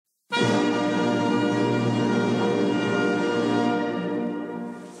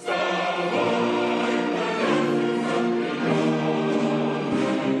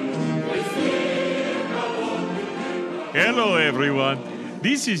Hello, everyone.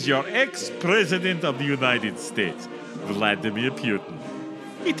 This is your ex-president of the United States, Vladimir Putin.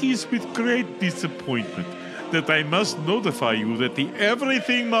 It is with great disappointment that I must notify you that the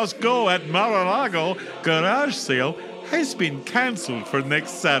Everything Must Go at Mar-a-Lago garage sale has been cancelled for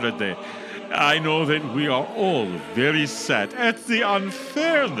next Saturday. I know that we are all very sad at the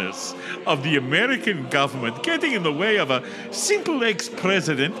unfairness of the American government getting in the way of a simple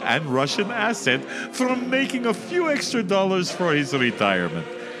ex-president and Russian asset from making a few extra dollars for his retirement.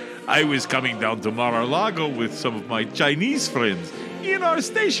 I was coming down to Mar-a-Lago with some of my Chinese friends in our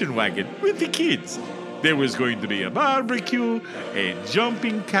station wagon with the kids. There was going to be a barbecue, a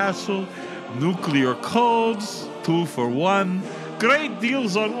jumping castle, nuclear codes, 2 for 1, great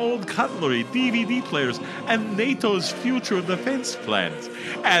deals on old cutlery, DVD players, and NATO's future defense plans,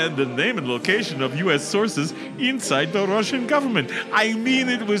 and the name and location of U.S. sources inside the Russian government. I mean,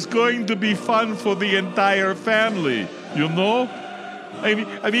 it was going to be fun for the entire family, you know? I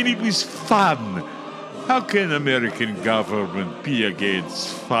mean, it was fun. How can American government be against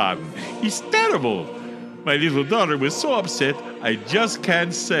fun? It's terrible. My little daughter was so upset, I just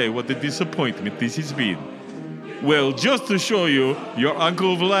can't say what a disappointment this has been. Well, just to show you, your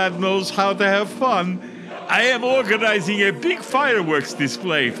Uncle Vlad knows how to have fun, I am organizing a big fireworks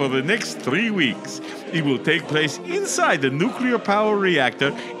display for the next 3 weeks. It will take place inside the nuclear power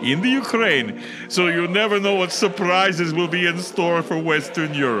reactor in the Ukraine, so you never know what surprises will be in store for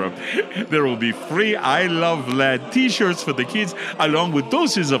Western Europe. There will be free I Love Vlad t-shirts for the kids, along with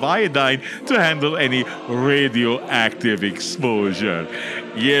doses of iodine to handle any radioactive exposure.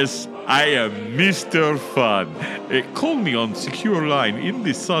 Yes, I am Mr. Fun. Call me on secure line in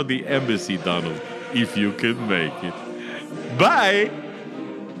the Saudi embassy, Donald, if you can make it. Bye!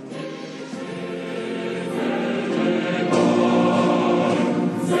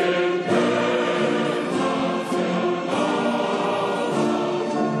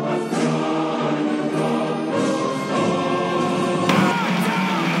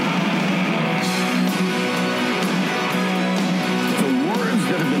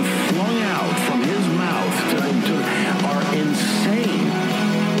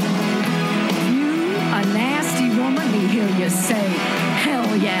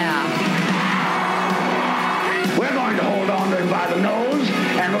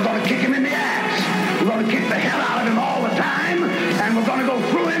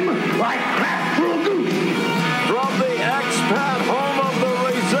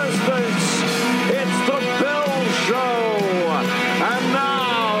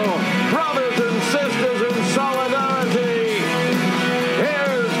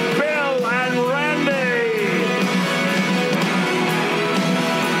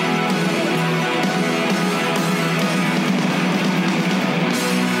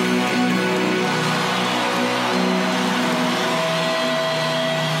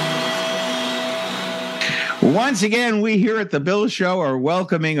 Once again, we here at The Bill Show are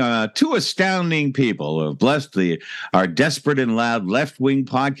welcoming two astounding people who have blessed our desperate and loud left-wing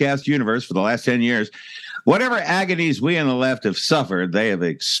podcast universe for the last 10 years. Whatever agonies we on the left have suffered, they have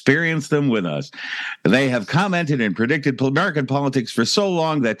experienced them with us. They have commented and predicted American politics for so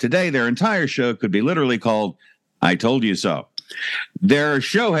long that today their entire show could be literally called I Told You So. Their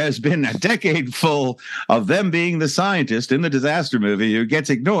show has been a decade full of them being the scientist in the disaster movie who gets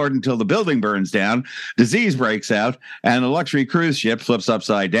ignored until the building burns down, disease breaks out, and the luxury cruise ship flips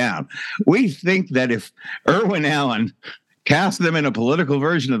upside down. We think that if Irwin Allen cast them in a political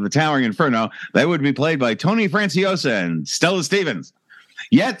version of the Towering Inferno, they would be played by Tony Franciosa and Stella Stevens.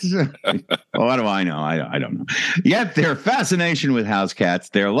 Yet, what do I know? I don't know. Yet their fascination with house cats,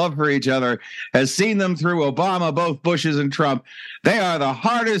 their love for each other, has seen them through Obama, both Bushes and Trump. They are the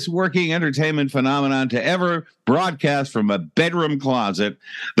hardest working entertainment phenomenon to ever broadcast from a bedroom closet.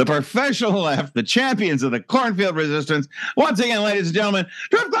 The professional left, the champions of the cornfield resistance. Once again, ladies and gentlemen,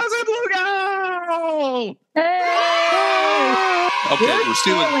 Driftglass and Bluegal! Hey! Okay, we're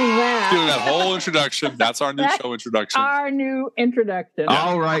stealing that whole introduction. That's our new show introduction. Our new introduction.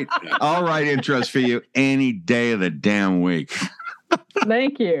 All right, intros for you any day of the damn week.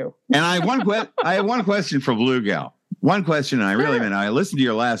 Thank you. And I have one question for Bluegal. One question, and I really mean, I listened to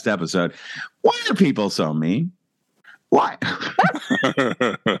your last episode. Why are people so mean? Why?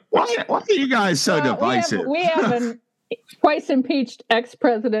 Why are you guys so divisive? We have an twice impeached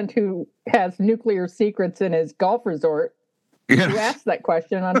ex-president who has nuclear secrets in his golf resort. Who asked that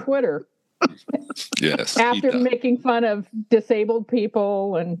question on Twitter. Yes. After making fun of disabled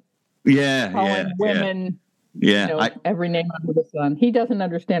people and calling women every name under the sun. He doesn't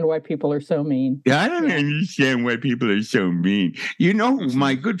understand why people are so mean. Yeah, I don't understand why people are so mean. You know,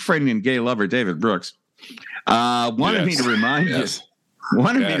 my good friend and gay lover, David Brooks, Wanted me to remind you.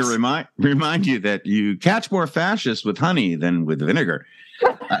 Wanted me to remind you that you catch more fascists with honey than with vinegar.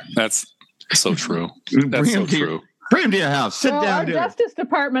 That's so true. That's so true. Bring him to your house. Sit down. Our Justice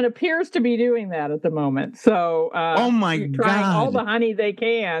Department appears to be doing that at the moment. So, oh my God, trying all the honey they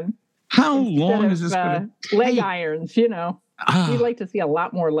can. How long is this going to leg irons? You know, we'd like to see a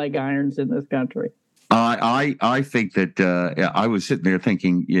lot more leg irons in this country. I think that I was sitting there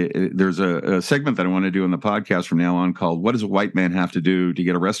thinking there's a segment that I want to do in the podcast from now on called "What Does a White Man Have to Do to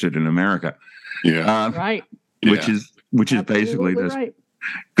Get Arrested in America?" Yeah, right. Which is basically this,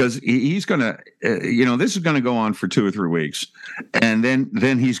 because he's going to, this is going to go on for 2 or 3 weeks, and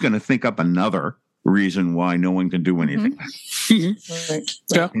then he's going to think up another reason why no one can do anything. Mm-hmm. Right.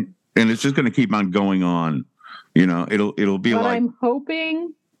 Yeah, and it's just going to keep on going on. It'll be what like I'm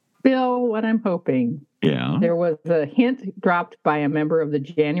hoping. Bill, what I'm hoping, there was a hint dropped by a member of the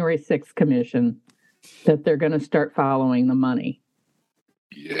January 6th Commission that they're going to start following the money.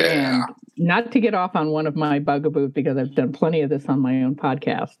 Yeah. And not to get off on one of my bugaboos, because I've done plenty of this on my own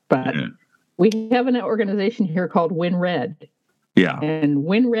podcast, but we have an organization here called WinRed. Yeah. And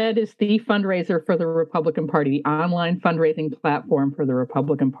WinRed is the fundraiser for the Republican Party, the online fundraising platform for the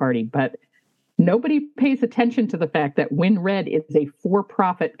Republican Party. But nobody pays attention to the fact that WinRed is a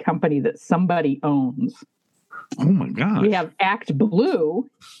for-profit company that somebody owns. Oh my God! We have Act Blue,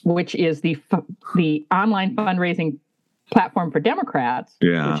 which is the online fundraising platform for Democrats,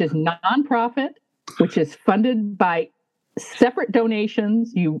 which is nonprofit, which is funded by separate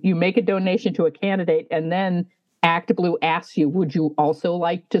donations. You make a donation to a candidate, and then Act Blue asks you, "Would you also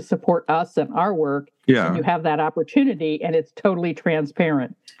like to support us and our work?" Yeah, and you have that opportunity, and it's totally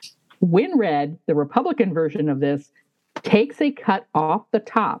transparent. WinRed, the Republican version of this, takes a cut off the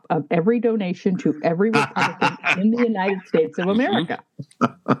top of every donation to every Republican in the United States of America.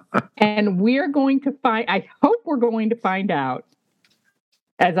 And we're going to I hope we're going to find out,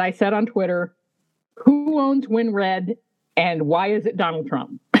 as I said on Twitter, who owns WinRed and why is it Donald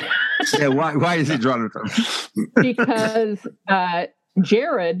Trump? Why is it Donald Trump? Because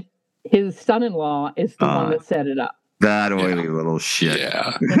Jared, his son-in-law, is the one that set it up. That oily little shit.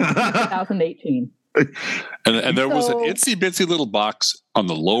 Yeah. 2018. And there was an itsy-bitsy little box on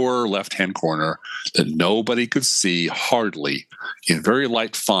the lower left-hand corner that nobody could see hardly in very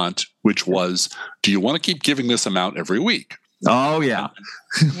light font, which was, do you want to keep giving this amount every week? Oh, yeah.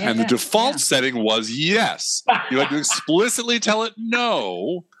 And the default setting was yes. You had to explicitly tell it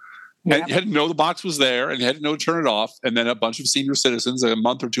no. And you had to know the box was there, and you had to know to turn it off. And then a bunch of senior citizens a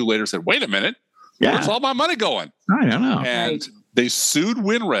month or two later said, wait a minute. Where's all my money going? I don't know. And they sued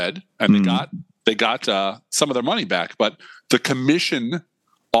WinRed, and they got some of their money back. But the commission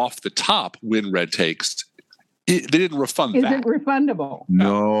off the top WinRed takes, they didn't refund that. Isn't refundable.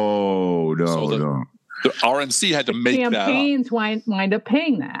 No. The RNC had to make that up. Campaigns wind up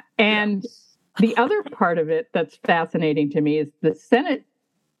paying that. And the other part of it that's fascinating to me is the Senate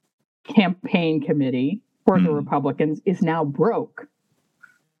campaign committee for the Republicans is now broke.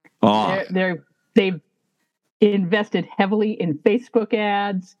 They've invested heavily in Facebook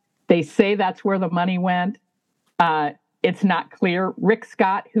ads. They say that's where the money went. It's not clear. Rick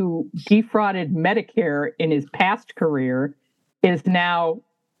Scott, who defrauded Medicare in his past career, is now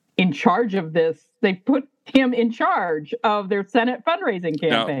in charge of this. They put him in charge of their Senate fundraising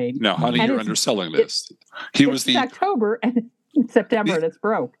campaign. No, honey, you're underselling this. He was October and September, and it's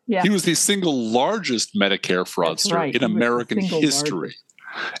broke. Yeah, he was the single largest Medicare fraudster in American history.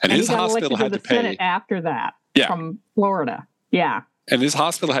 And his hospital had to pay Senate after that from Florida. Yeah. And his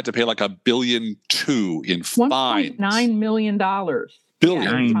hospital had to pay like $1.2 billion in fines. $1.9 million.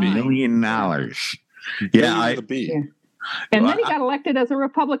 $9 million. And then he got elected as a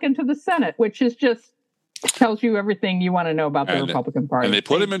Republican to the Senate, which is just tells you everything you want to know about the Republican Party. And they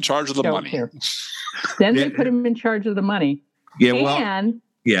put him in charge of the money. Then they put him in charge of the money. They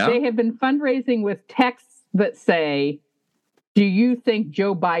have been fundraising with texts that say, do you think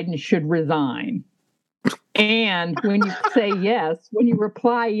Joe Biden should resign? And when you say yes, when you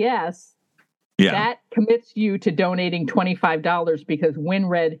reply yes, that commits you to donating $25 because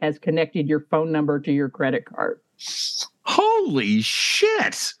WinRed has connected your phone number to your credit card. Holy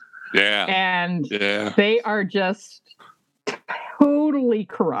shit. Yeah. And they are just totally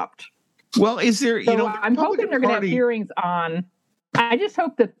corrupt. Well, is there, I'm hoping they're going to have hearings on, I just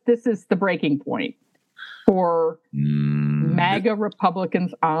hope that this is the breaking point for MAGA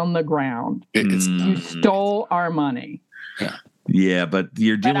Republicans on the ground. You stole our money. Yeah, but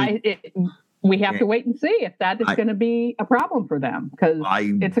you're doing... we have to wait and see if that is going to be a problem for them, because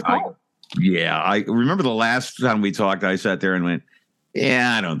it's a cult. I remember the last time we talked, I sat there and went,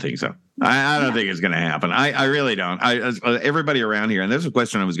 I don't think so. I don't think it's going to happen. I really don't. Everybody around here, and there's a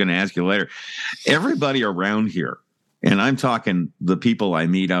question I was going to ask you later. Everybody around here, and I'm talking the people I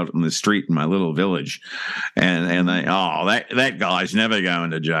meet out in the street in my little village, and that guy's never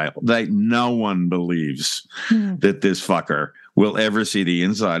going to jail. No one believes that this fucker will ever see the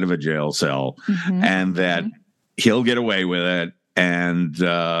inside of a jail cell, and that he'll get away with it. And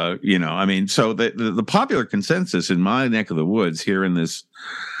so the popular consensus in my neck of the woods here in this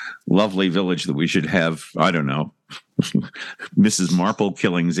lovely village that we should have, I don't know, Mrs. Marple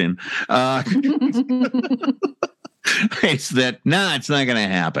killings in, it's that it's not going to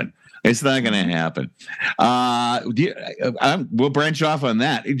happen. It's not going to happen. We'll branch off on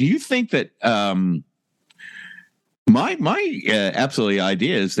that. Do you think that my absolutely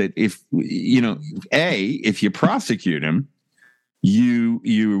idea is that if you prosecute him, these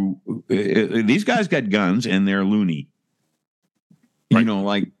guys got guns and they're loony, right.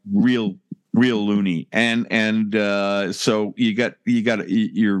 Like real loony, and so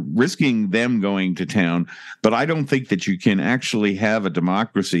you're risking them going to town. But I don't think that you can actually have a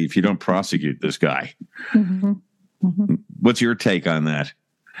democracy if you don't prosecute this guy. What's your take on that?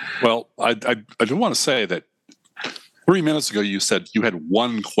 Well, I do want to say that 3 minutes ago you said you had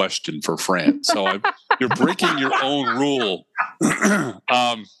one question for Fran, so you're breaking your own rule.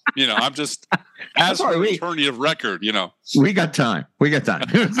 I'm just as an attorney of record. We got time.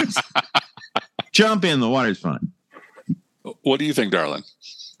 Jump in. The water's fine. What do you think, darling?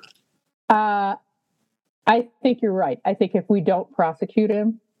 I think you're right. I think if we don't prosecute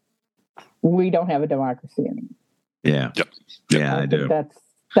him, we don't have a democracy anymore. Yeah. Yep. Yeah, I do.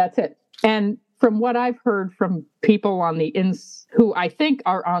 That's it. And from what I've heard from people who I think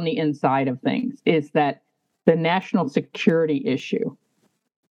are on the inside of things, is that the national security issue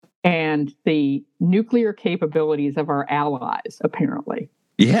and the nuclear capabilities of our allies, apparently.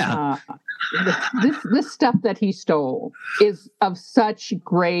 Yeah. This stuff that he stole is of such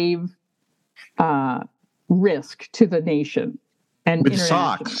grave risk to the nation and with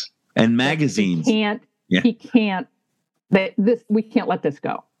socks and magazines. We can't let this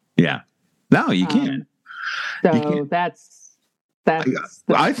go. Yeah. No, you can't. So you can't. That's.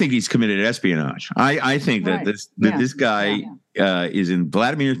 I think he's committed espionage. I think that this guy is in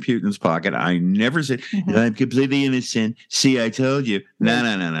Vladimir Putin's pocket. I never said I'm completely innocent. See, I told you.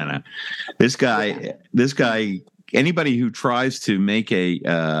 No. This guy. Anybody who tries to make a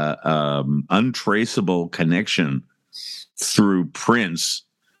untraceable connection through Prince.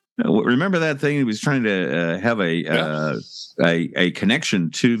 Remember that thing? He was trying to have a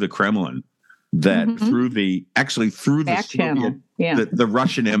connection to the Kremlin. That through the Soviet, the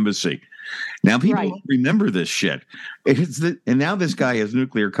Russian embassy. Now people don't remember this shit. And now this guy has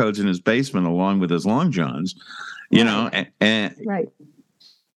nuclear codes in his basement along with his long johns, and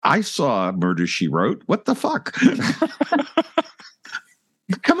I saw Murder, She Wrote. What the fuck?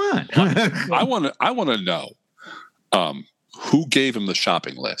 Come on. I want to know who gave him the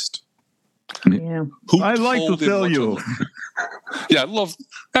shopping list. Yeah. I'd like to tell you. Yeah,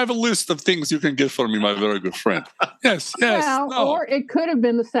 I have a list of things you can get for me, my very good friend. Yes. Well, or it could have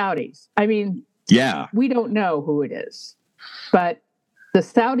been the Saudis. I mean, we don't know who it is. But the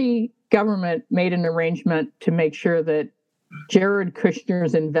Saudi government made an arrangement to make sure that Jared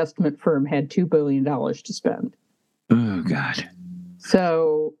Kushner's investment firm had $2 billion to spend. Oh, God.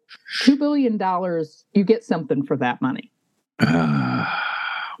 So $2 billion, you get something for that money.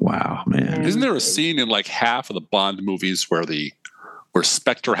 Wow, man. Isn't there a scene in like half of the Bond movies where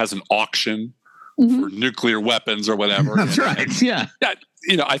Spectre has an auction for nuclear weapons or whatever? That's right. Yeah.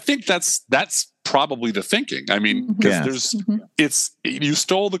 I think that's probably the thinking. I mean, because you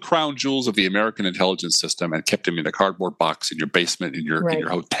stole the crown jewels of the American intelligence system and kept them in a cardboard box in your basement in your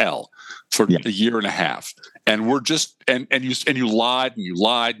hotel for a year and a half. And we're just and you lied and you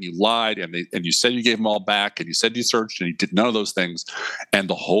lied and you lied and you said you gave them all back and you said you searched and you did none of those things, and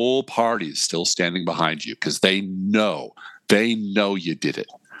the whole party is still standing behind you because they know you did it,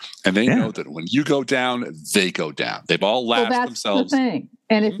 and they know that when you go down, they go down. They've all laughed themselves. The thing.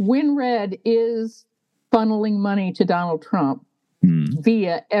 And if WinRed is funneling money to Donald Trump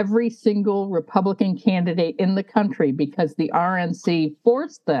via every single Republican candidate in the country because the RNC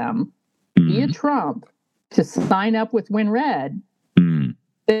forced them via Trump to sign up with WinRed,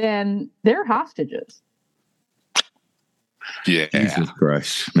 then they're hostages. Yeah. Jesus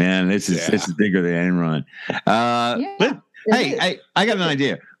Christ, man, this is bigger than Enron. Hey, I got an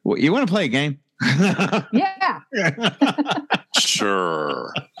idea. You want to play a game? Yeah.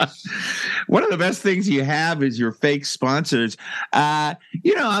 Sure. One of the best things you have is your fake sponsors.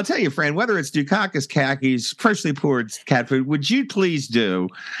 I'll tell you, friend, whether it's Dukakis khakis, freshly poured cat food, would you please do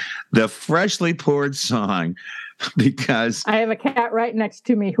the freshly poured song? Because I have a cat right next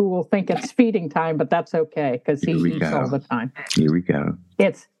to me who will think it's feeding time, but that's okay because he eats all the time. Here we go.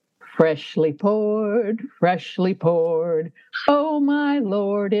 It's freshly poured, freshly poured. Oh, my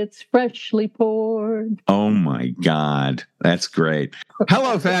Lord, it's freshly poured. Oh, my God. That's great.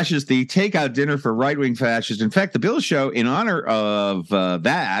 Hello, Fascist, the takeout dinner for right-wing fascists. In fact, the Bill Show, in honor of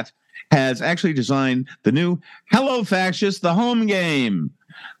that, has actually designed the new Hello, Fascist, The Home Game.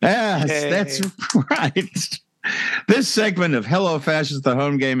 Yes, Yay. That's right. This segment of Hello, Fascist, The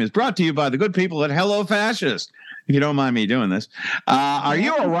Home Game is brought to you by the good people at Hello, Fascist. If you don't mind me doing this. Are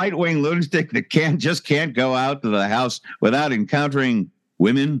you a right-wing lunatic that can't go out to the house without encountering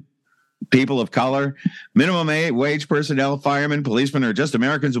women, people of color, minimum wage personnel, firemen, policemen, or just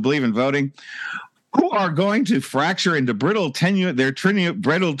Americans who believe in voting, who are going to fracture into brittle, tenuous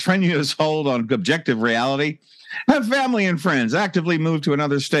hold on objective reality? Have family and friends actively move to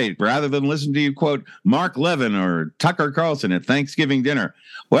another state rather than listen to you quote Mark Levin or Tucker Carlson at Thanksgiving dinner?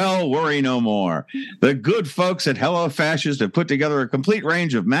 Well, worry no more. The good folks at Hello Fascist have put together a complete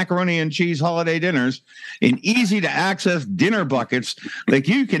range of macaroni and cheese holiday dinners in easy-to-access dinner buckets that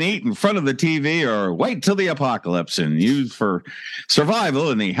you can eat in front of the TV or wait till the apocalypse and use for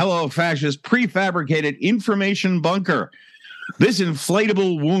survival in the Hello Fascist prefabricated information bunker. This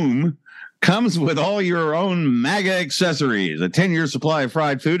inflatable womb comes with all your own MAGA accessories, a 10-year supply of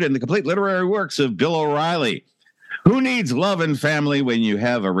fried food, and the complete literary works of Bill O'Reilly. Who needs love and family when you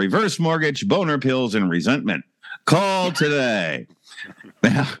have a reverse mortgage, boner pills, and resentment? Call today.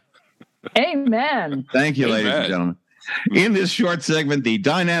 Amen. Thank you, Amen. ladies and gentlemen. In this short segment, the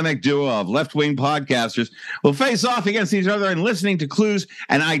dynamic duo of left-wing podcasters will face off against each other in listening to clues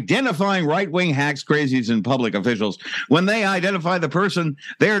and identifying right-wing hacks, crazies, and public officials. When they identify the person,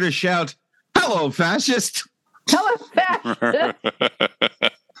 they're to shout, "Hello, fascist!" Hello, fascist.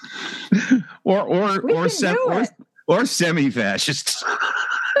 or semi-fascist.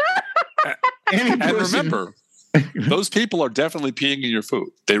 And remember, those people are definitely peeing in your food.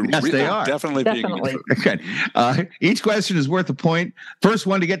 They are definitely peeing in your food. Okay. Each question is worth a point. First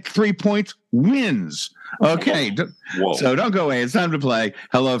one to get 3 points wins. Okay. Whoa. So don't go away. It's time to play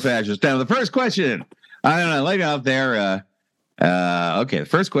Hello, Fascist. Now, the first question. I don't know. Laid out there. Okay. The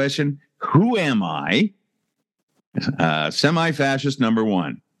first question. Who am I? Semi-fascist number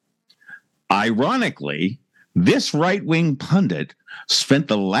one. Ironically, this right-wing pundit spent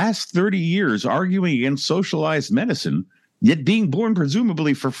the last 30 years arguing against socialized medicine, yet being born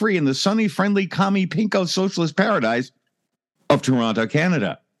presumably for free in the sunny, friendly, commie, pinko socialist paradise of Toronto,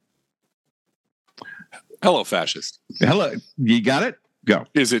 Canada. Hello, fascist. Hello. You got it? Go.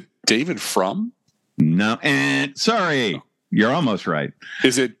 Is it David Frum? No. And sorry. You're almost right.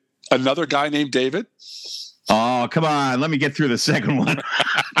 Is it another guy named David? Oh, come on. Let me get through the second one.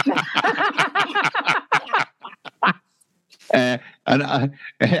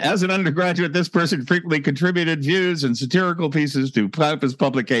 As an undergraduate, this person frequently contributed views and satirical pieces to his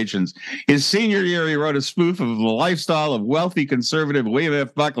publications. His senior year, he wrote a spoof of the lifestyle of wealthy conservative William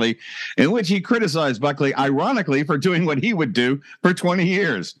F. Buckley, in which he criticized Buckley, ironically, for doing what he would do for 20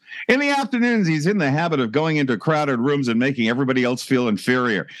 years. In the afternoons, he's in the habit of going into crowded rooms and making everybody else feel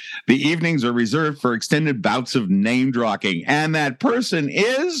inferior. The evenings are reserved for extended bouts of name-dropping. And that person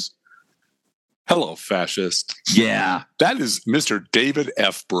is... Hello, fascist. Yeah. That is Mr. David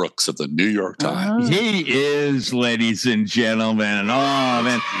F. Brooks of the New York Times. He is, ladies and gentlemen. Oh,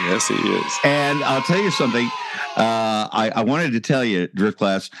 man. Yes, he is. And I'll tell you something. I wanted to tell you,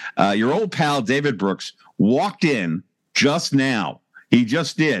 Driftglass, your old pal David Brooks walked just now. He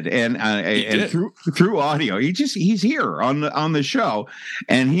just did, and through audio, he's here on the show,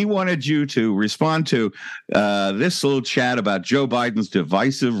 and he wanted you to respond to this little chat about Joe Biden's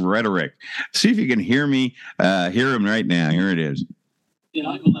divisive rhetoric. See if you can hear me, hear him right now. Here it is.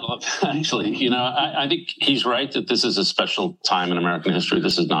 Actually, I think he's right that this is a special time in American history.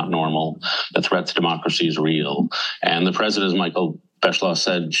 This is not normal. The threat to democracy is real, and the president, as Michael Beschloss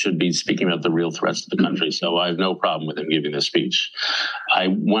said, should be speaking about the real threats to the country. So I have no problem with him giving this speech.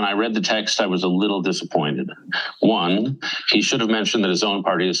 When I read the text, I was a little disappointed. One, he should have mentioned that his own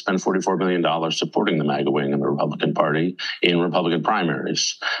party has spent $44 million supporting the MAGA wing in the Republican Party in Republican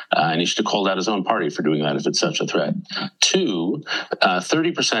primaries. And he should have called out his own party for doing that if it's such a threat. Two,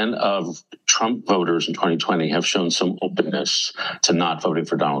 30% of Trump voters in 2020 have shown some openness to not voting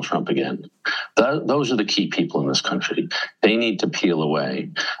for Donald Trump again. Those are the key people in this country. They need to peel away.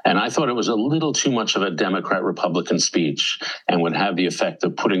 And I thought it was a little too much of a Democrat-Republican speech and would have the effect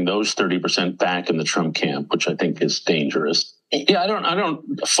of putting those 30% back in the Trump camp, which I think is dangerous. Yeah, I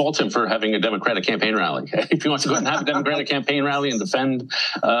don't fault him for having a Democratic campaign rally. If he wants to go and have a Democratic campaign rally and defend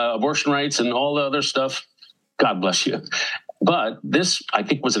abortion rights and all the other stuff, God bless you. But this, I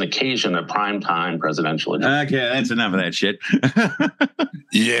think, was an occasion, a primetime presidential election. Okay, that's enough of that shit.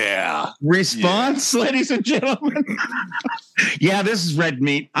 Yeah. Response, ladies and gentlemen. Yeah, this is red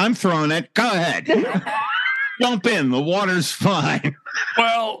meat. I'm throwing it. Go ahead. Jump in. The water's fine.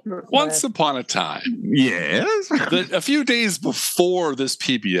 Well, once upon a time. Yes. A few days before this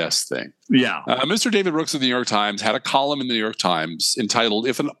PBS thing. Yeah. Mr. David Brooks of the New York Times had a column in the New York Times entitled,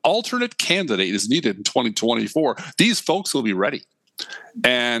 "If an alternate candidate is needed in 2024, these folks will be ready."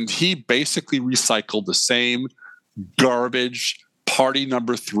 And he basically recycled the same garbage, party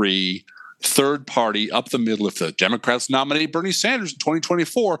number 3, third party up the middle. If the Democrats nominate Bernie Sanders in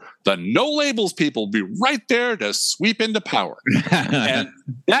 2024, the no labels people will be right there to sweep into power. And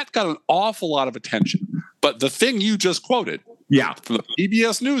that got an awful lot of attention. But the thing you just quoted from the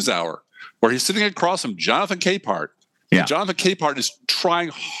PBS NewsHour, where he's sitting across from Jonathan Capehart, and Jonathan Capehart is trying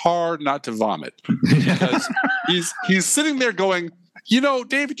hard not to vomit because he's sitting there going,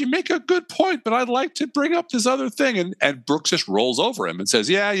 David, you make a good point, but I'd like to bring up this other thing. And Brooks just rolls over him and says,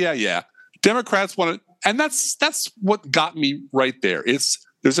 yeah. Democrats want to, and that's what got me right there.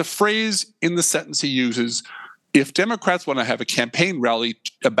 There's a phrase in the sentence he uses: if Democrats want to have a campaign rally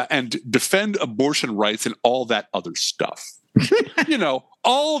and defend abortion rights and all that other stuff,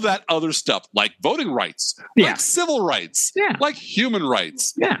 all that other stuff, like voting rights, like civil rights, like human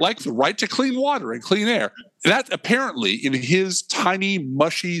rights, like the right to clean water and clean air. That apparently, in his tiny,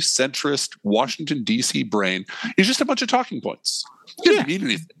 mushy, centrist Washington, D.C. brain, is just a bunch of talking points. It doesn't mean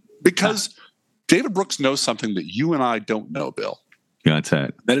anything. Because David Brooks knows something that you and I don't know, Bill. That's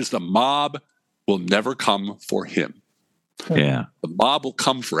it. That is, the mob will never come for him. Yeah. The mob will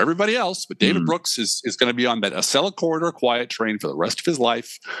come for everybody else, but David Brooks is going to be on that Acela Corridor quiet train for the rest of his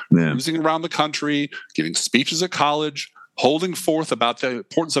life, cruising around the country, giving speeches at college, holding forth about the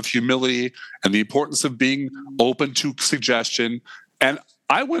importance of humility and the importance of being open to suggestion. And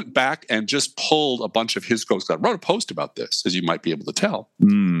I went back and just pulled a bunch of his quotes. I wrote a post about this, as you might be able to tell.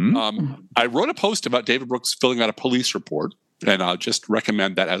 I wrote a post about David Brooks filling out a police report, and I'll just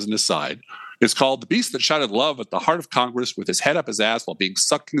recommend that as an aside. It's called "The Beast That Shouted Love at the Heart of Congress with his head up his ass while being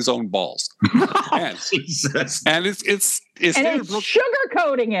sucked in his own balls." Jesus. And it's David Brooks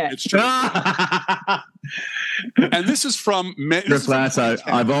sugarcoating it. It's true. And this is from Driftglass.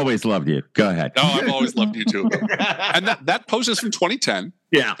 I've always loved you. Go ahead. No, I've always loved you too. And that post is from 2010.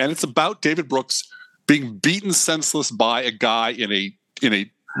 Yeah. And it's about David Brooks being beaten senseless by a guy in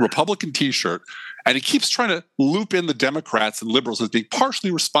a Republican T-shirt. And he keeps trying to loop in the Democrats and liberals as being partially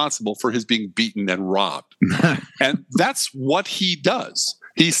responsible for his being beaten and robbed. And that's what he does.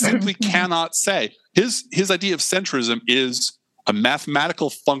 He simply cannot say. His idea of centrism is a mathematical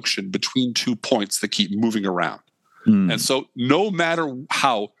function between 2 points that keep moving around. And so no matter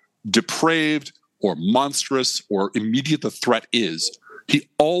how depraved or monstrous or immediate the threat is, he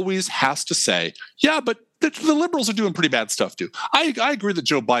always has to say, yeah, but the liberals are doing pretty bad stuff too. I agree that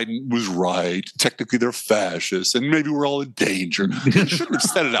Joe Biden was right. Technically, they're fascists, and maybe we're all in danger. He shouldn't have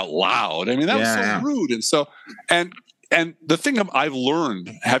said it out loud. I mean, that was so rude. And so, and the thing I've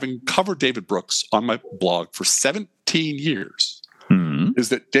learned, having covered David Brooks on my blog for 17 years, is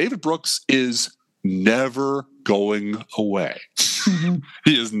that David Brooks is never going away.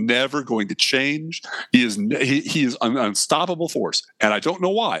 He is never going to change. He is an unstoppable force, and I don't know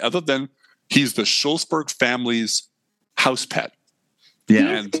why, other than he's the Schultzberg family's house pet.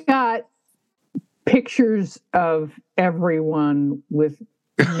 Yeah. He's got pictures of everyone with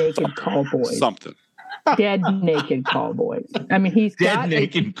naked call boys. Something. Dead naked call boys. I mean, he's dead got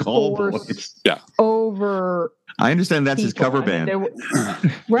naked call boys. Yeah. Over. I understand that's his cover band.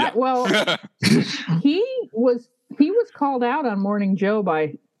 Right. Well, he was called out on Morning Joe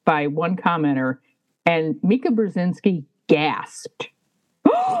by one commenter, and Mika Brzezinski gasped.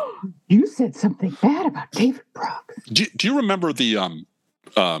 You said something bad about David Brooks. Do you remember the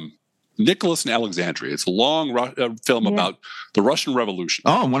Nicholas and Alexandria? It's a long film about the Russian Revolution.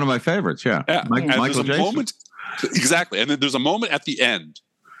 Oh, one of my favorites. Yeah. Michael Jason. Moment, exactly. And then there's a moment at the end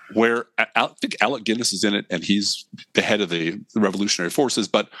where I think Alec Guinness is in it, and he's the head of the Revolutionary Forces,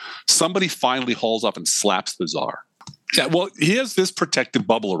 but somebody finally hauls up and slaps the Tsar. Yeah, well, he has this protective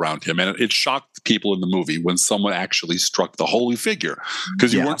bubble around him, and it shocked people in the movie when someone actually struck the holy figure,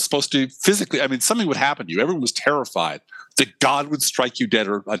 because you weren't supposed to physically. I mean, something would happen to you. Everyone was terrified that God would strike you dead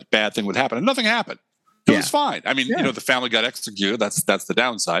or a bad thing would happen, and nothing happened. It was fine. I mean, the family got executed. That's the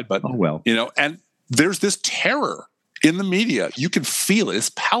downside, but and there's this terror in the media, you can feel it.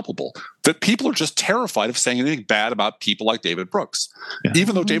 It's palpable that people are just terrified of saying anything bad about people like David Brooks. Yeah.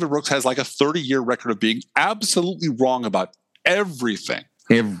 Even though David Brooks has like a 30-year record of being absolutely wrong about everything.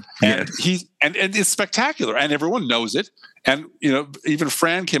 And it's spectacular, and everyone knows it. And even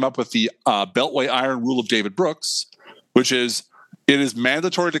Fran came up with the Beltway Iron Rule of David Brooks, which is it is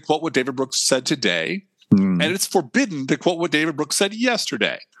mandatory to quote what David Brooks said today, and it's forbidden to quote what David Brooks said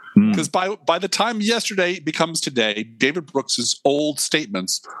yesterday. Because by the time yesterday becomes today, David Brooks's old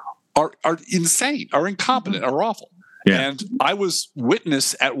statements are insane, are incompetent, are awful. Yeah. And I was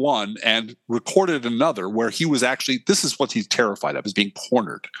witness at one and recorded another where he was actually, this is what he's terrified of, is being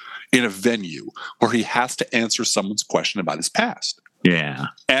cornered in a venue where he has to answer someone's question about his past. Yeah.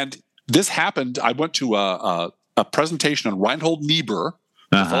 And this happened, I went to a presentation on Reinhold Niebuhr,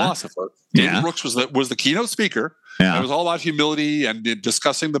 the philosopher. David Brooks was the keynote speaker. Yeah. It was all about humility and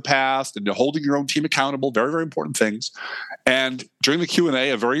discussing the past and holding your own team accountable, very, very important things. And during the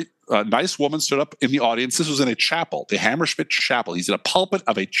Q&A, a very nice woman stood up in the audience. This was in a chapel, the Hammersmith Chapel. He's in a pulpit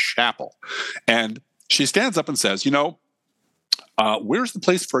of a chapel. And she stands up and says, where's the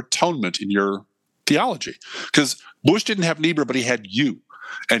place for atonement in your theology? Because Bush didn't have Niebuhr, but he had you.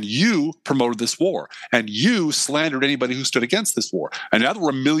 And you promoted this war, and you slandered anybody who stood against this war. And now that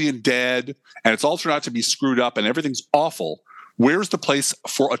we're 1 million dead, and it's all turned out to be screwed up, and everything's awful, where's the place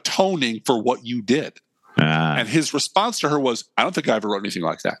for atoning for what you did? And his response to her was, I don't think I ever wrote anything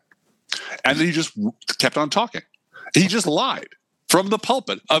like that. And then he just kept on talking. He just lied from the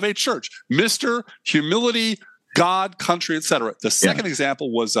pulpit of a church. Mr. Humility, God, country, etc. The second example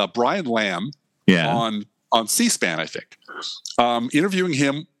was Brian Lamb on C-SPAN, I think, interviewing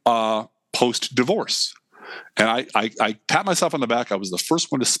him post-divorce. And I pat myself on the back. I was the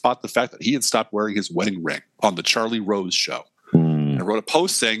first one to spot the fact that he had stopped wearing his wedding ring on the Charlie Rose show. And I wrote a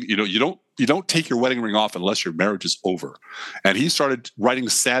post saying, you don't take your wedding ring off unless your marriage is over. And he started writing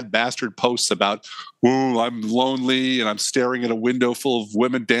sad bastard posts about, I'm lonely and I'm staring at a window full of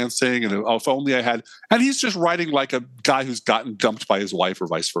women dancing, and if only I had. And he's just writing like a guy who's gotten dumped by his wife or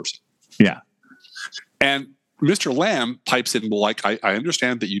vice versa. Yeah. And Mr. Lamb pipes in, well, like, I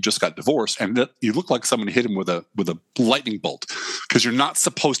understand that you just got divorced and that you look like someone hit him with a lightning bolt because you're not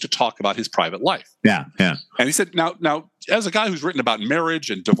supposed to talk about his private life. Yeah, yeah. And he said, now, as a guy who's written about marriage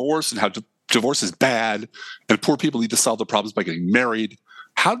and divorce and how divorce is bad and poor people need to solve their problems by getting married,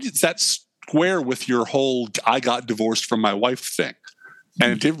 how does that square with your whole I got divorced from my wife thing?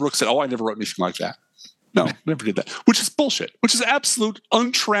 And David Brooks said, I never wrote anything like that. No, never did that, which is bullshit, which is absolute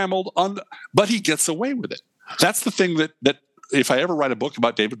untrammeled, but he gets away with it. That's the thing that if I ever write a book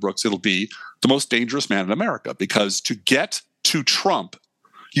about David Brooks, it'll be the most dangerous man in America, because to get to Trump,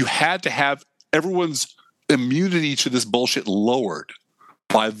 you had to have everyone's immunity to this bullshit lowered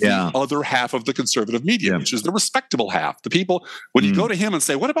by the other half of the conservative media, which is the respectable half. The people, when you go to him and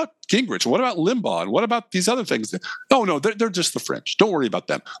say, what about Gingrich? What about Limbaugh? And what about these other things? No, they're just the fringe. Don't worry about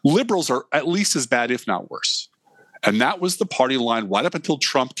them. Liberals are at least as bad, if not worse. And that was the party line right up until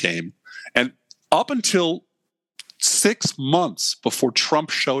Trump came. And up until 6 months before Trump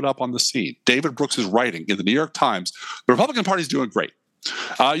showed up on the scene, David Brooks is writing in the New York Times, the Republican Party is doing great.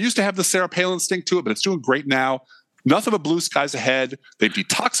 Used to have the Sarah Palin stink to it, but it's doing great now. Nothing but blue skies ahead. They've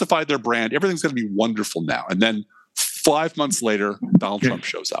detoxified their brand. Everything's going to be wonderful now. And then 5 months later, Donald Trump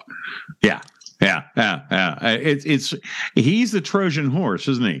shows up. Yeah. He's the Trojan horse,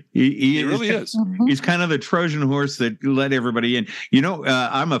 isn't he? He really is. He's kind of the Trojan horse that let everybody in.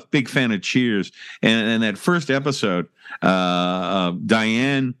 I'm a big fan of Cheers, and that first episode,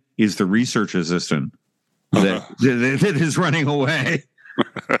 Diane is the research assistant that is running away.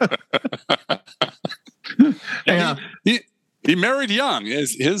 Yeah. He married young.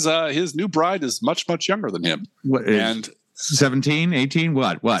 His new bride is much, much younger than him. And 17, 18,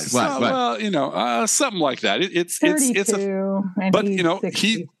 what? Well, something like that. It's 32, I'm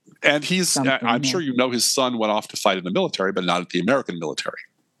sure his son went off to fight in the military, but not at the American military.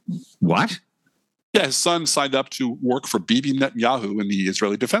 What? Yeah, his son signed up to work for Bibi Netanyahu in the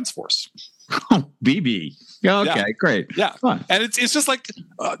Israeli Defense Force. Oh, Bibi. Okay, great. Yeah, and it's just like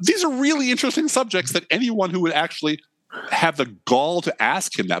these are really interesting subjects that anyone who would actually have the gall to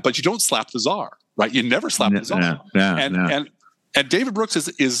ask him that, but you don't slap the czar, right? You never slap the czar. And David Brooks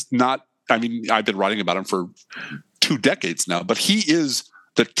is not. I mean, I've been writing about him for 2 decades now, but he is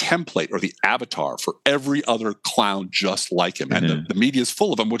the template or the avatar for every other clown just like him. And the media is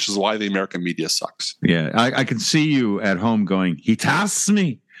full of them, which is why the American media sucks. Yeah, I can see you at home going, he tasks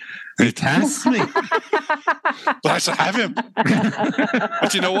me. He tasks me. But I should have him.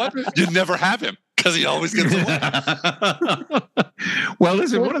 But you know what? You never have him because he always gets away. Well,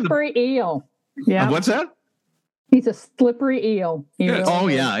 listen, one of the eel. Yeah. What's that? He's a slippery eel. Yes. Oh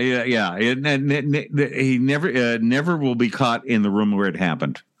yeah. And he never will be caught in the room where it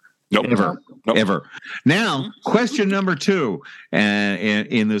happened. Nope. Ever. Now, question number 2,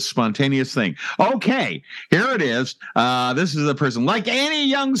 in this spontaneous thing. Okay, here it is. This is a person, like any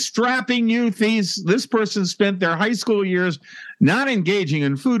young strapping youth. This person spent their high school years not engaging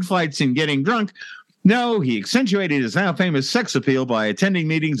in food fights and getting drunk. No, he accentuated his now famous sex appeal by attending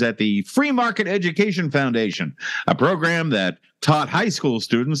meetings at the Free Market Education Foundation, a program that taught high school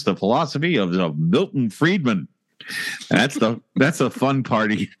students the philosophy of Milton Friedman. That's a fun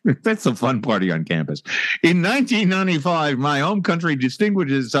party. That's a fun party on campus. In 1995, my home country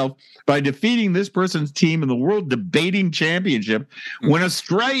distinguished itself by defeating this person's team in the World Debating Championship when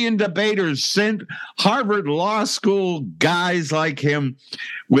Australian debaters sent Harvard Law School guys like him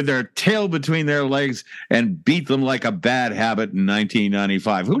with their tail between their legs and beat them like a bad habit in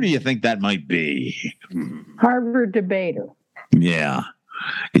 1995. Who do you think that might be? Harvard debater. Yeah,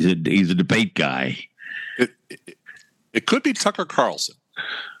 he's a debate guy. It could be Tucker Carlson.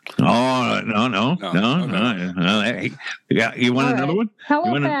 Oh, no. Hey, yeah, you want another one?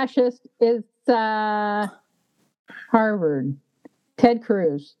 Hello, fascist is Harvard. Ted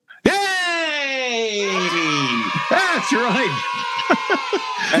Cruz. Hey! That's right.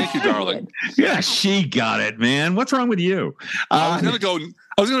 Thank you, darling. Yeah, she got it, man. What's wrong with you? I was gonna go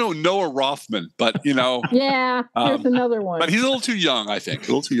Noah Rothman, but Yeah, here's another one. But he's a little too young, I think. A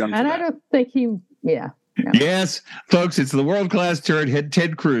little too young. And I don't think he. Yeah. No. Yes, folks, it's the world-class turd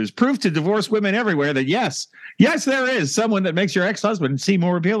Ted Cruz. Proof to divorce women everywhere that yes, there is someone that makes your ex-husband seem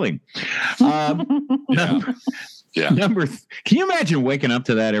more appealing. Yeah. Can you imagine waking up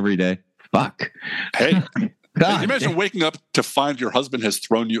to that every day? Fuck. Hey, can you imagine waking up to find your husband has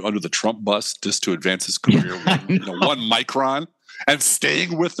thrown you under the Trump bus just to advance his career 1 micron and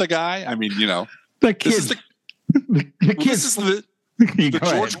staying with the guy? I mean, the kids.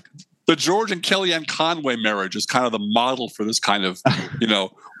 The George and Kellyanne Conway marriage is kind of the model for this kind of,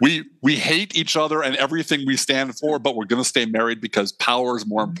 we hate each other and everything we stand for, but we're going to stay married because power is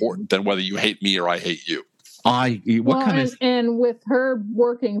more important than whether you hate me or I hate you. And with her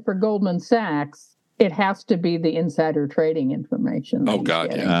working for Goldman Sachs, it has to be the insider trading information. Oh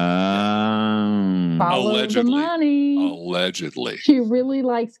God, yeah. Follow Allegedly. the money. Allegedly. She really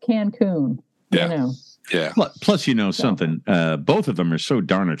likes Cancun. Yeah. Yeah. Plus, something. Both of them are so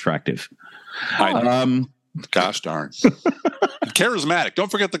darn attractive. Gosh darn. Charismatic. Don't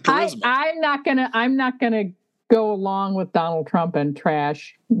forget the charisma. I'm not gonna go along with Donald Trump and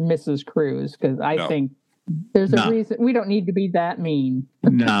trash Mrs. Cruz because I think there's a reason we don't need to be that mean.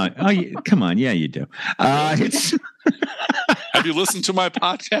 No. Come on. Yeah, you do. It's. Have you listened to my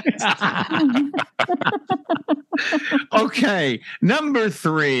podcast? Okay, number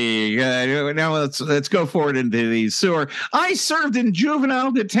 3. Now let's go forward into the sewer. I served in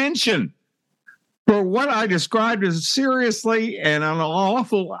juvenile detention for what I described as a serious and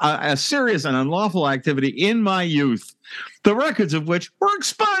unlawful activity in my youth, the records of which were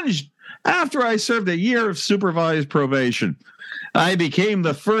expunged after I served a year of supervised probation. I became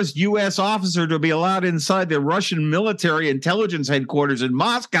the first U.S. officer to be allowed inside the Russian military intelligence headquarters in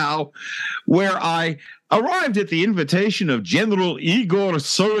Moscow, where I arrived at the invitation of General Igor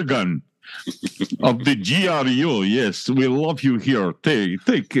Sorogan of the GRU. Yes, we love you here.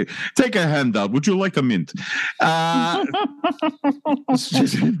 Take a handout. Would you like a mint?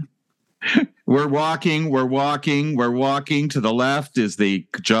 We're walking. To the left is the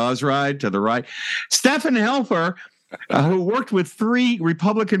Jaws ride. To the right, Stefan Helfer, who worked with 3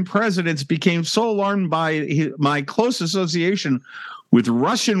 Republican presidents, became so alarmed by my close association with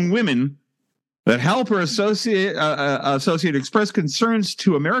Russian women that Helper associate expressed concerns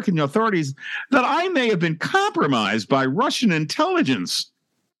to American authorities that I may have been compromised by Russian intelligence.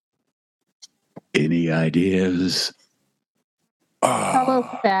 Any ideas? Hello,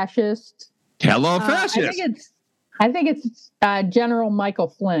 fascist. Hello, fascist. I think it's General Michael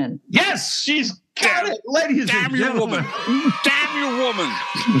Flynn. Yes, she's got it, ladies and gentlemen. Damn you, woman.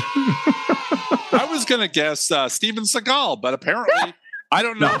 I was going to guess Steven Seagal, but apparently I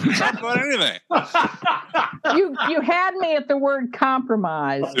don't know about anything. You had me at the word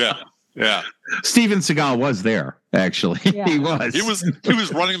compromise. Yeah. Steven Seagal was there, actually. Yeah. He was. He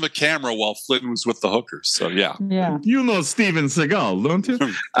was running the camera while Flynn was with the hookers. So yeah. You know Steven Seagal, don't you?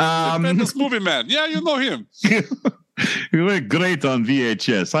 This movie man. Yeah, you know him. You were great on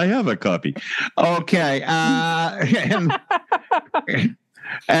VHS. I have a copy. Okay.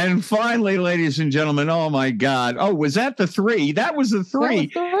 And finally, ladies and gentlemen, oh my God. Oh, was that the 3? That was the 3.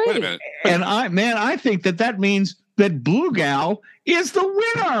 Wait a minute. And I think that means that Bluegal is the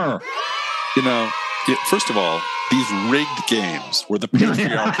winner. First of all, these rigged games where the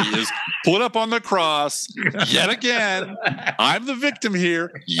patriarchy is put up on the cross yet again. I'm the victim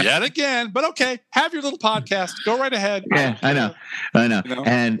here yet again. But okay, have your little podcast. Go right ahead. Yeah, I know. You know?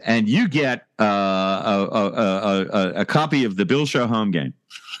 And you get a copy of the Bill Show Home Game.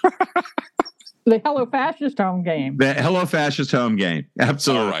 The Hello Fascist Home Game. The Hello Fascist Home Game.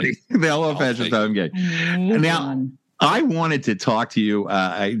 Absolutely. Right. The Hello Fascist Home Game. Now, I wanted to talk to you,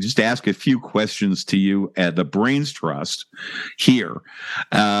 I just ask a few questions to you at the Brains Trust here.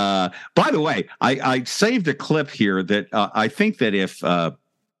 By the way, I saved a clip here that I think that if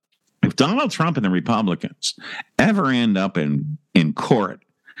Donald Trump and the Republicans ever end up in court,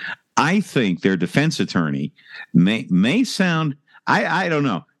 I think their defense attorney may sound, I don't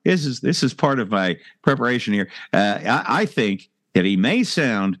know. This is part of my preparation here. I think that they may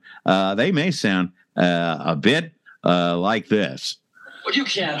sound a bit like this. Well, you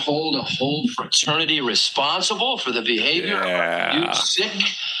can't hold a whole fraternity responsible for the behavior of you sick,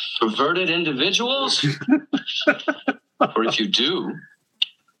 perverted individuals. Or if you do,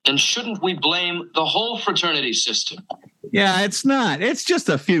 then shouldn't we blame the whole fraternity system? Yeah, it's not. It's just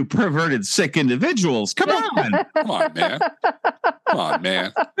a few perverted, sick individuals. Come on. Come on, man. Come on,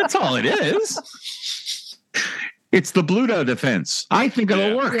 man. That's all it is. It's the Bluto defense. I think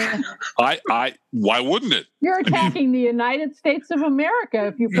it'll work. Yeah. Why wouldn't it? You're attacking the United States of America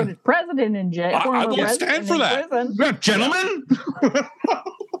if you put a president in jail. I won't stand for that. Gentlemen.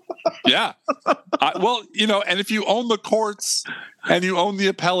 Yeah. Well, and if you own the courts and you own the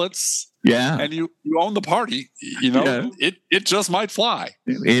appellates, and you own the party, it just might fly.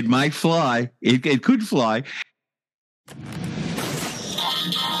 It might fly. It could fly.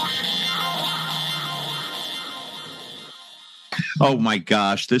 Oh my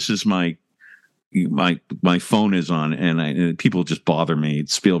gosh, this is my phone is on, and people just bother me.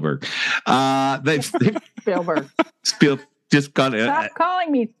 It's Spielberg. Spielberg. Just got it. Stop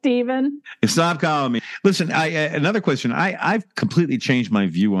calling me, Stephen. Stop calling me. Listen, another question. I've completely changed my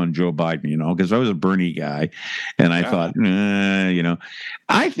view on Joe Biden, because I was a Bernie guy, and I thought,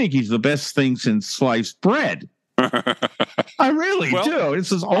 I think he's the best thing since sliced bread. I really do. It's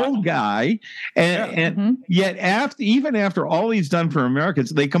this old guy, and yet even after all he's done for Americans,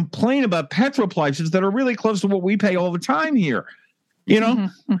 they complain about petrol prices that are really close to what we pay all the time here.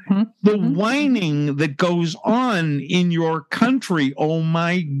 The whining that goes on in your country. Oh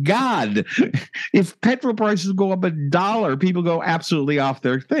my God. If petrol prices go up $1, people go absolutely off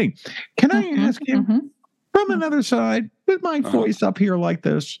their thing. Can I ask you from another side, with my voice up here like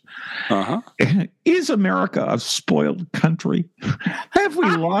this, is America a spoiled country? Have we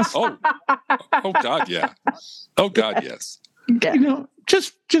lost? Oh God, yeah. Oh God, yes.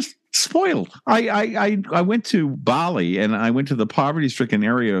 Just spoiled. I went to Bali, and I went to the poverty-stricken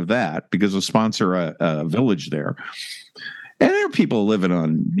area of that because I sponsor a village there, and there are people living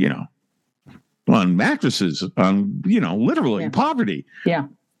on mattresses, on literally poverty. Yeah.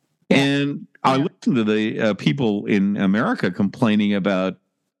 And I listened to the people in America complaining about,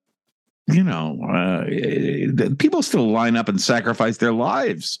 people still line up and sacrifice their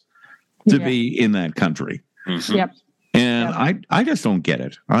lives to be in that country. Mm-hmm. Yep. And I just don't get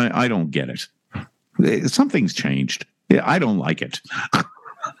it. I don't get it. Something's changed. I don't like it.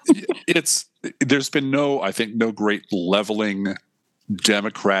 There's been no great leveling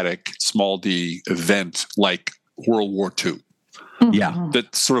democratic small d event like World War II. Yeah.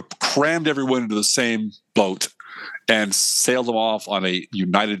 That sort of crammed everyone into the same boat and sailed them off on a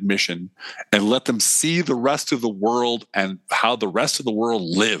united mission and let them see the rest of the world and how the rest of the world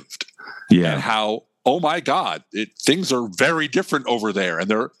lived. Yeah. And how, oh my God, things are very different over there.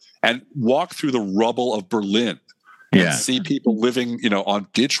 And walk through the rubble of Berlin and see people living, on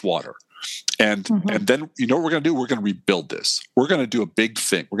ditch water. And then, what we're going to do? We're going to rebuild this. We're going to do a big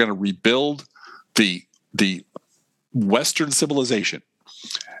thing. We're going to rebuild the Western civilization.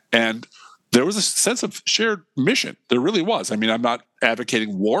 And there was a sense of shared mission. There really was. I mean, I'm not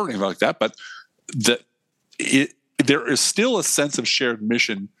advocating war or anything like that, but there is still a sense of shared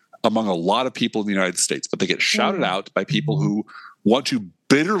mission among a lot of people in the United States, but they get shouted out by people who want to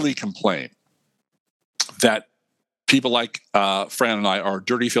bitterly complain that people like Fran and I are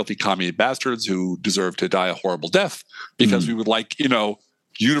dirty, filthy, commie bastards who deserve to die a horrible death because we would like,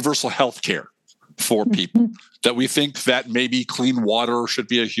 universal health care for people, that we think that maybe clean water should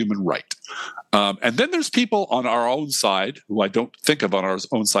be a human right. And then there's people on our own side, who I don't think of on our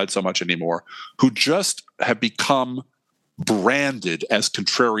own side so much anymore, who just have become branded as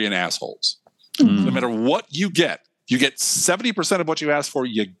contrarian assholes. No matter what you get 70% of what you ask for,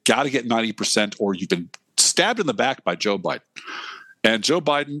 you got to get 90%, or you've been stabbed in the back by Joe Biden. And Joe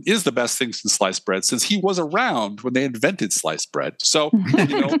Biden is the best thing since sliced bread, since he was around when they invented sliced bread. So,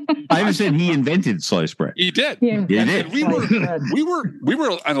 I understand he invented sliced bread. He did. He invented And we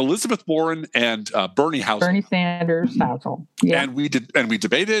were on Elizabeth Warren and Bernie household. Bernie Sanders household. Yeah. And we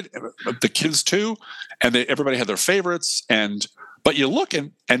debated, the kids too, and everybody had their favorites. But you look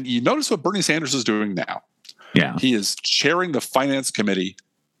and you notice what Bernie Sanders is doing now. Yeah, he is chairing the Finance Committee.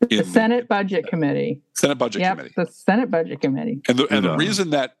 The Senate Budget Committee. Senate Budget Committee. The Senate Budget Committee. And the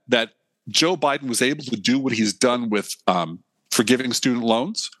reason that Joe Biden was able to do what he's done with forgiving student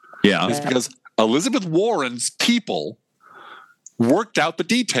loans is because Elizabeth Warren's people worked out the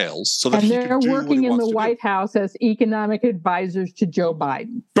details so that they're working in the White House as economic advisors to Joe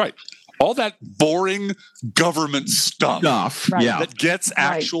Biden. Right. All that boring government stuff that gets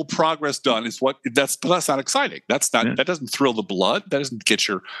actual progress done is that's not exciting. That doesn't thrill the blood. That doesn't get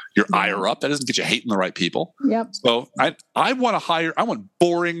your ire up. That doesn't get you hating the right people. Yep. So I want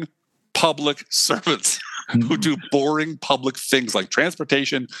boring public servants who do boring public things like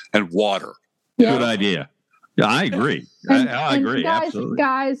transportation and water. Yeah. Good idea. Yeah, I agree. I agree. Absolutely.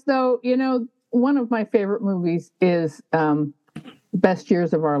 Guys, though, one of my favorite movies is Best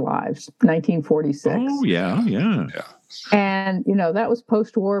Years of Our Lives, 1946. Oh, yeah. And, that was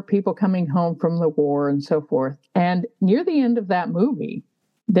post-war, people coming home from the war and so forth. And near the end of that movie,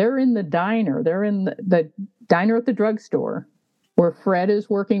 they're in the diner. They're in the diner at the drugstore where Fred is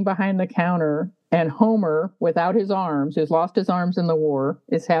working behind the counter and Homer, without his arms, who's lost his arms in the war,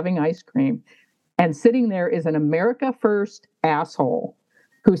 is having ice cream. And sitting there is an America First asshole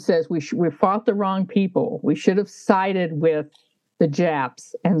who says we fought the wrong people. We should have sided with the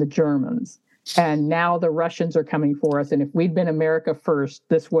Japs and the Germans. And now the Russians are coming for us. And if we'd been America First,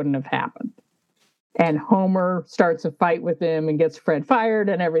 this wouldn't have happened. And Homer starts a fight with him and gets Fred fired,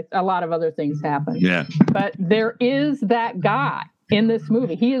 and a lot of other things happen. Yeah. But there is that guy in this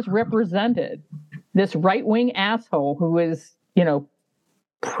movie. He is represented, this right-wing asshole who is,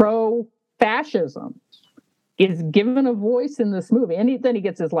 pro-fascism, is given a voice in this movie. And then he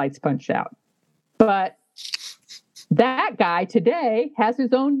gets his lights punched out. But that guy today has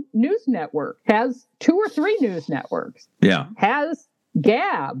his own news network, has 2 or 3 news networks. Yeah. Has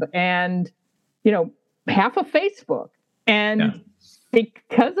Gab and, half of Facebook. And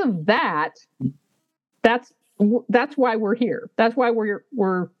because of that, that's why we're here. That's why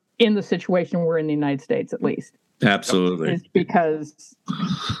we're in the situation we're in the United States, at least. Absolutely. It's because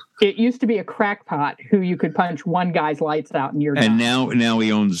it used to be a crackpot who you could punch one guy's lights out and you're done. And now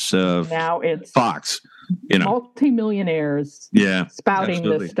he owns now it's Fox. Multi-millionaires spouting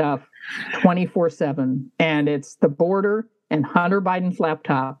this stuff 24/7. And it's the border and Hunter Biden's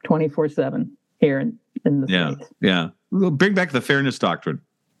laptop 24/7 here in the States. Yeah. We'll bring back the fairness doctrine.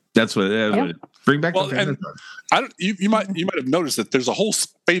 That's what bring back the fairness doctrine. You might have noticed that there's a whole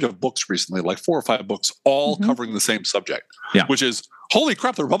spate of books recently, like 4 or 5 books, all covering the same subject. Yeah. Which is, holy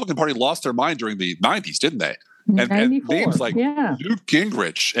crap, the Republican Party lost their mind during the 90s, didn't they? And names like Newt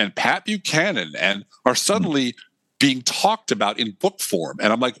Gingrich and Pat Buchanan are suddenly being talked about in book form.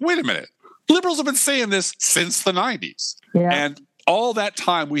 And I'm like, wait a minute. Liberals have been saying this since the 90s. Yeah. And all that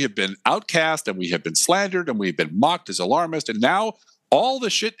time we have been outcast and we have been slandered and we've been mocked as alarmists. And now all the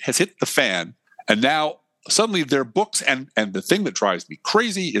shit has hit the fan. And now suddenly their books, and the thing that drives me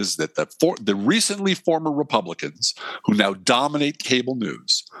crazy is that the recently former Republicans who now dominate cable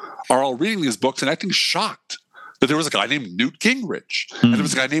news are all reading these books and acting shocked that there was a guy named Newt Gingrich and there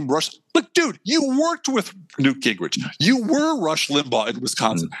was a guy named Rush. Look, dude, you worked with Newt Gingrich. You were Rush Limbaugh in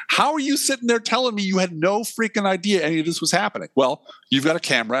Wisconsin. How are you sitting there telling me you had no freaking idea any of this was happening? Well, you've got a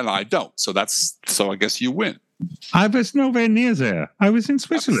camera and I don't. So I guess you win. I was nowhere near there. I was in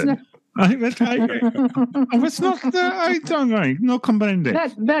Switzerland. I was not. I don't know. No comprende.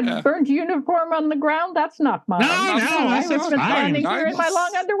 That burnt uniform on the ground. That's not mine. No, I've been standing here in my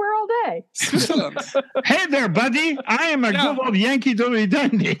long underwear all day. Hey there, buddy. I am a good old Yankee Doodle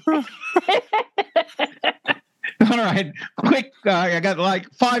Dandy. All right, quick. I got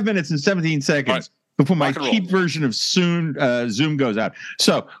like 5 minutes and 17 seconds before my cheap version of Zoom goes out.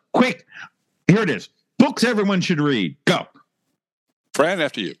 So quick. Here it is. Books everyone should read. Go. Fran,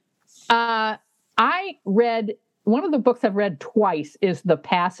 after you. I read, one of the books I've read twice is The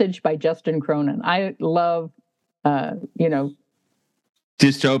Passage by Justin Cronin. I love, dystopian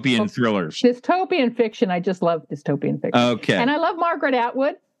thrillers. Dystopian fiction. I just love dystopian fiction. Okay. And I love Margaret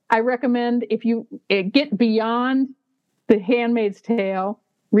Atwood. I recommend, if you get beyond The Handmaid's Tale,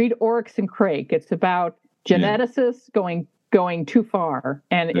 read Oryx and Crake. It's about geneticists going too far,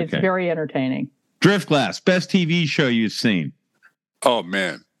 and it's very entertaining. Driftglass, best TV show you've seen. Oh,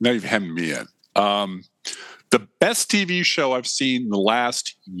 man. Now you've hemmed me in. The best TV show I've seen in the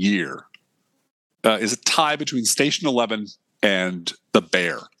last year is a tie between Station 11 and The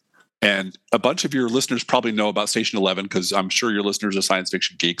Bear. And a bunch of your listeners probably know about Station 11 because I'm sure your listeners are science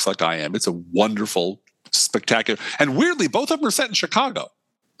fiction geeks like I am. It's a wonderful, spectacular, and weirdly, both of them are set in Chicago.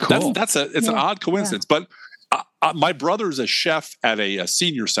 Cool. It's an odd coincidence. But my brother is a chef at a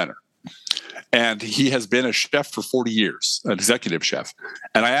senior center, and he has been a chef for 40 years, an executive chef.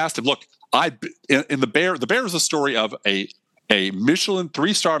 And I asked him, look, in The Bear is a story of a Michelin,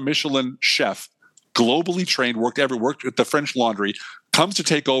 3-star Michelin chef, globally trained, worked at the French Laundry, comes to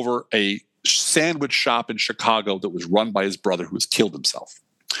take over a sandwich shop in Chicago that was run by his brother who has killed himself.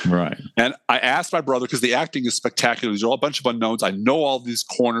 Right. And I asked my brother, because the acting is spectacular. These are all a bunch of unknowns. I know all these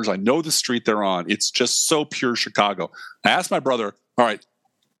corners. I know the street they're on. It's just so pure Chicago. I asked my brother, all right,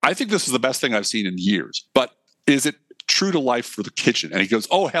 I think this is the best thing I've seen in years, but is it true to life for the kitchen? And he goes,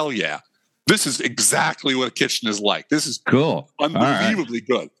 oh, hell yeah. This is exactly what a kitchen is like. This is cool. Unbelievably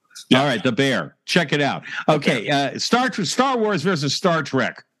good. Yeah. All right, The Bear. Check it out. Okay, Star Wars versus Star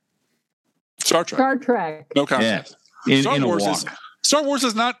Trek. Star Trek. Star Trek. No contest. Yeah. Star Wars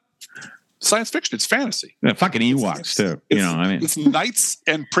is not science fiction. It's fantasy. Yeah, fucking Ewoks too. It's knights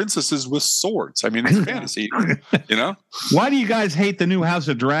and princesses with swords. I mean, it's fantasy. Why do you guys hate the new House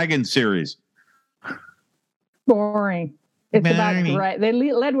of Dragon series? Boring. It's about they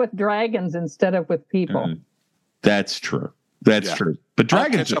led with dragons instead of with people. That's true. That's true. But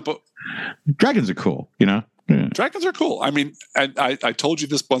dragons are cool, Yeah. Dragons are cool. I mean, I told you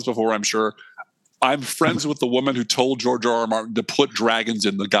this once before, I'm sure. I'm friends with the woman who told George R.R. Martin to put dragons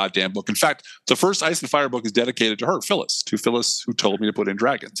in the goddamn book. In fact, the first Ice and Fire book is dedicated to her, Phyllis, who told me to put in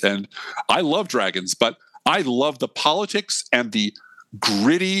dragons. And I love dragons, but I love the politics and the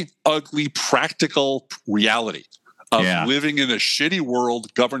gritty, ugly, practical reality of living in a shitty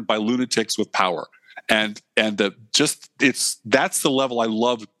world governed by lunatics with power. And that's the level I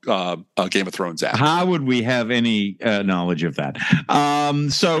love Game of Thrones at. How would we have any knowledge of that?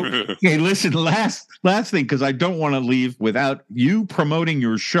 Okay, listen, last thing, because I don't want to leave without you promoting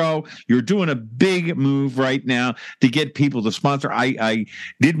your show. You're doing a big move right now to get people to sponsor. I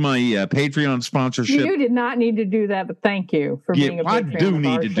did my Patreon sponsorship. You did not need to do that, but thank you for being a Patreon. I do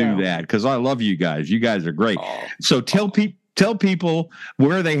need to do that because I love you guys. You guys are great. So tell people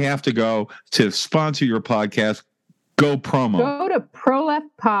where they have to go to sponsor your podcast. Go promo. Go to Pro Left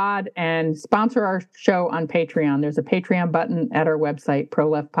Pod and sponsor our show on Patreon. There's a Patreon button at our website,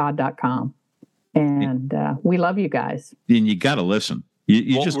 proleftpod.com. And we love you guys. And you got to listen.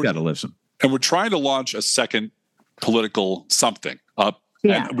 You just got to listen. And we're trying to launch a second political something up.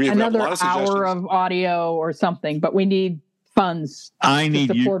 Yeah, another hour of audio or something, but we need funds to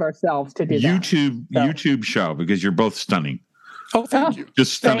support ourselves to do YouTube show, because you're both stunning. Oh, thank you.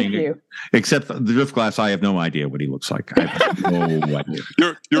 Just stunning. Thank you. Except the Driftglass, I have no idea what he looks like. I have no idea.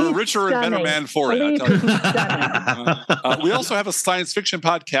 You're a richer and better man for it, I tell you. We also have a science fiction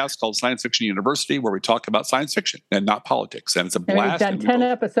podcast called Science Fiction University, where we talk about science fiction and not politics. And it's a blast. We've done 10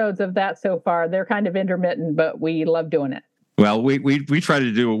 episodes of that so far. They're kind of intermittent, but we love doing it. Well, we try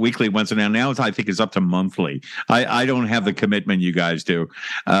to do a weekly once, and now I think it's up to monthly. I don't have the commitment you guys do.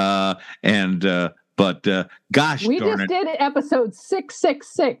 But gosh, we just did episode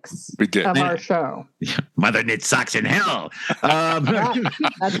 666 of our show. Mother knit socks in hell. That's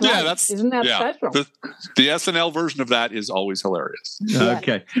right. Isn't that special? The SNL version of that is always hilarious.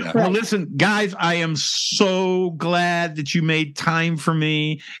 Okay. Yeah. Right. Well, listen, guys, I am so glad that you made time for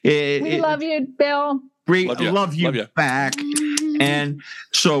me. We love you, Bill. Great, love you back. And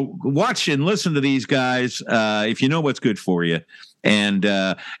so watch and listen to these guys if you know what's good for you. And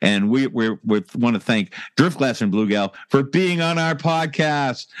we want to thank Driftglass and Bluegal for being on our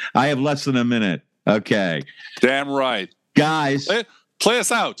podcast. I have less than a minute. Okay. Damn right. Guys. Play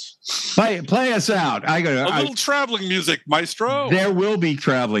us out. Play us out. A little traveling music, maestro. There will be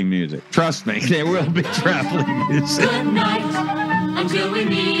traveling music. Trust me. There will be traveling music. Good night until we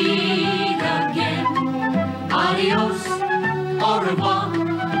meet again. Adios, au revoir,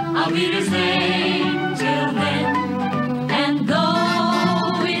 I'll be the same till then. And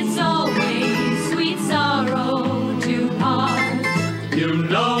though it's always sweet sorrow to part, you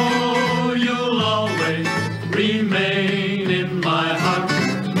know you'll always remain in my heart.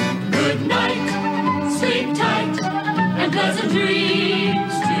 Good night, sleep tight, and pleasant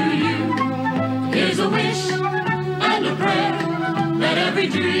dreams to you. Here's a wish and a prayer that every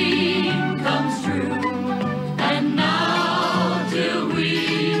dream comes true. And now till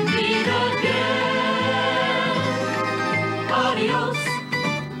we meet again, adios,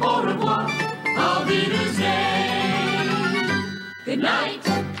 au revoir, I'll be the same. Good night.